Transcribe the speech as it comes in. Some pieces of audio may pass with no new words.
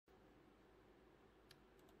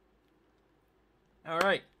All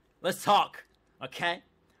right, let's talk. Okay,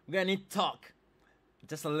 we're gonna need to talk.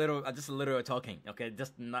 Just a little talking. Okay,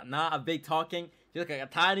 just not a big talking. Just like a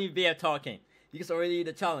tiny bit of talking. You guys already need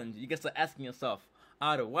the challenge. You guys are asking yourself,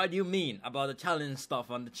 Otto, what do you mean about the challenge stuff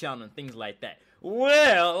on the channel and things like that?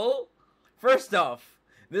 Well, first off,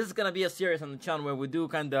 this is gonna be a series on the channel where we do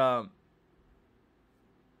kind of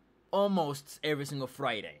almost every single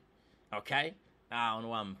Friday. Okay, I don't know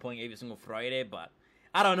why I'm playing every single Friday, but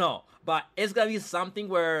I don't know. But it's gonna be something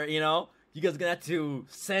where, you know, you guys gonna have to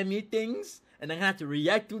send me things and I'm gonna have to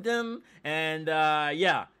react to them. And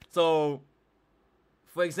yeah, so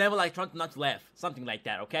for example, like trying not to laugh, something like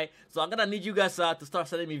that. Okay, so I'm gonna need you guys to start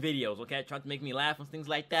sending me videos. Okay, trying to make me laugh and things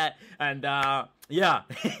like that. And yeah.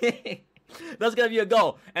 That's gonna be a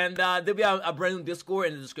goal, and there'll be a brand new Discord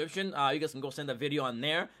in the description. You guys can go send a video on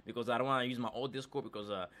there because I don't want to use my old Discord because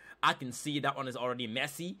I can see that one is already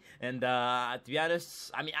messy. And to be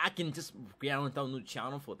honest, I mean I can just create a new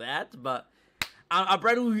channel for that, but a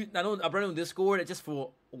brand new Discord is just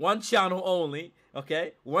for one channel only.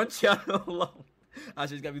 Okay, one channel alone.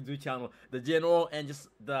 Actually, it's gonna be two channel, the general and just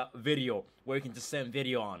the video where you can just send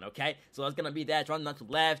video on. Okay, so it's gonna be that. Try not to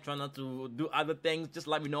laugh, try not to do other things. Just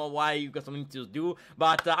let me know why you got something to do.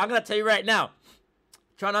 But I'm gonna tell you right now,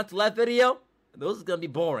 try not to laugh video. Those are gonna be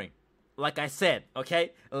boring. Like I said,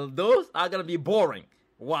 okay, those are gonna be boring.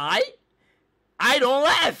 Why? I don't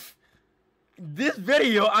laugh. This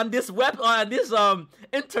video on this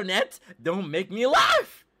internet don't make me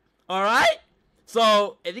laugh. All right.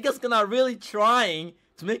 So, if you guys gonna really trying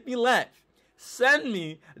to make me laugh, send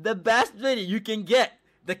me the best video you can get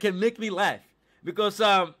that can make me laugh. Because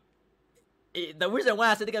the reason why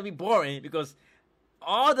I said it's gonna be boring, because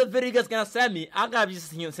all the video you guys gonna send me, I'm gonna be just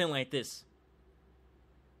saying like this.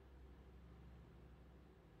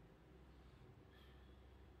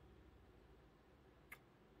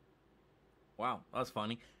 Wow, that was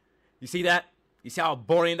funny. You see that? You see how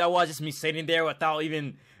boring that was? Just me sitting there without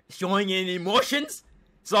even showing any emotions.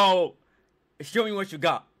 So show me what you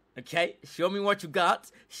got, okay? Show me what you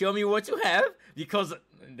got. Show me what you have, because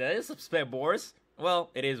there is some spare boards.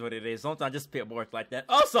 Well, it is what it is. Sometimes just spare boards like that.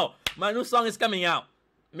 Also, my new song is coming out.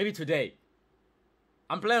 Maybe today.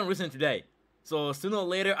 I'm planning on listening today. So sooner or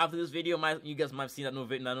later after this video, you guys might see that new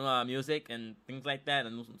music and things like that, a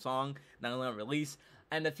new song that I'm gonna release.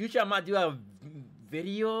 And in the future, I might do a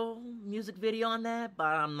music video on that, but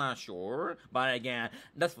I'm not sure. But again,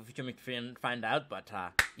 that's for future me to find out. But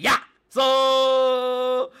yeah,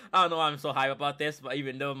 so I don't know why I'm so hyped about this. But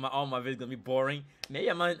even though all my videos gonna be boring, maybe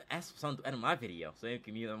I might ask for someone to edit my video so it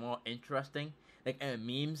can be more interesting, like add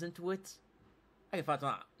memes into it. I can find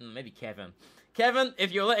someone, maybe Kevin. Kevin,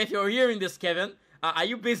 if you're hearing this, Kevin, are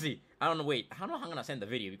you busy? I don't know. Wait, I don't know how I'm gonna send the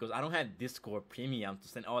video because I don't have Discord Premium to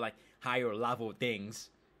send all like higher level things.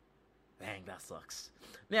 Dang, that sucks.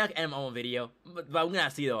 Maybe I can edit my own video, but we're gonna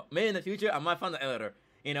see though. Maybe in the future I might find an editor.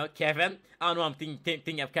 You know, Kevin. I don't know. I'm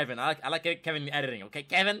thinking of Kevin. I like Kevin editing. Okay,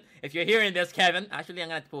 Kevin. If you're hearing this, Kevin. Actually, I'm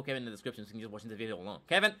gonna have to put Kevin in the description so you can just watch the video alone.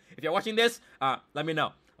 Kevin, if you're watching this, let me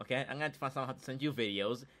know. Okay, I'm gonna have to find someone how to send you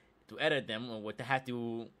videos to edit them, or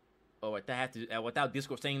without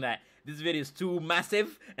Discord saying that this video is too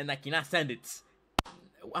massive and I cannot send it.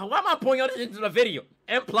 Why am I putting all this into the video?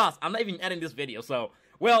 And plus, I'm not even editing this video, so,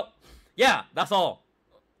 well, yeah, that's all.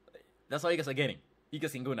 That's all you guys are getting. You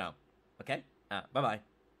guys can go now. Okay? Bye-bye.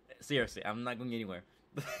 Seriously, I'm not going anywhere.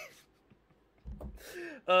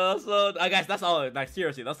 So, guys, that's all. Like,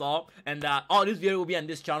 seriously, that's all. And all this video will be on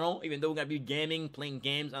this channel, even though we're going to be gaming, playing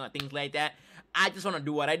games, and things like that. I just want to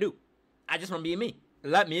do what I do. I just want to be me.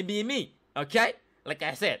 Let me be me. Okay? Like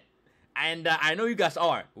I said. And I know you guys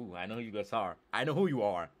are. Ooh, I know you guys are. I know who you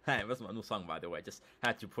are. Hey, that's my new song, by the way. Just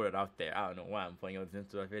had to put it out there. I don't know why I'm putting it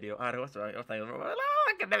into a video. I don't know what's right. I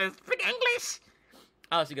can never speak English.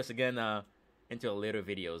 I'll see you guys again into later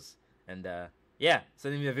videos. And yeah,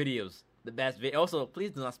 send me the videos. The best video. Also,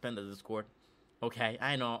 please do not spam the Discord. Okay,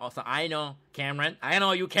 I know. Also, I know Cameron. I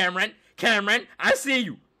know you, Cameron. Cameron, I see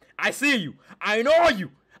you. I see you. I know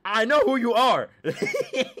you. I know who you are.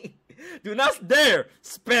 Do not dare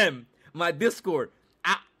spam my Discord.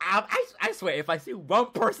 I swear, if I see one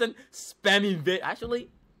person spamming actually,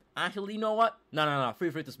 you know what? No.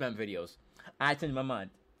 Free to spam videos. I changed my mind.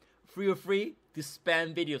 Free to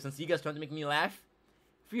spam videos. Since you guys trying to make me laugh,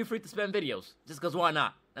 free to spam videos. Just cause why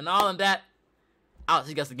not? And all of that, I'll see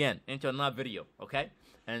you guys again into another video. Okay?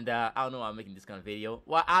 And I don't know why I'm making this kind of video.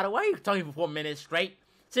 Why are you talking for 4 minutes straight?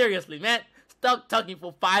 Seriously, man. Stop talking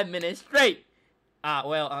for 5 minutes straight.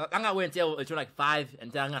 Well, I'm gonna wait until it's like 5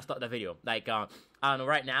 and then I'm gonna start the video. Like, I don't know,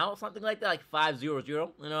 right now, something like that, like 5:00.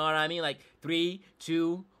 You know what I mean? Like 3,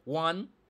 2, 1.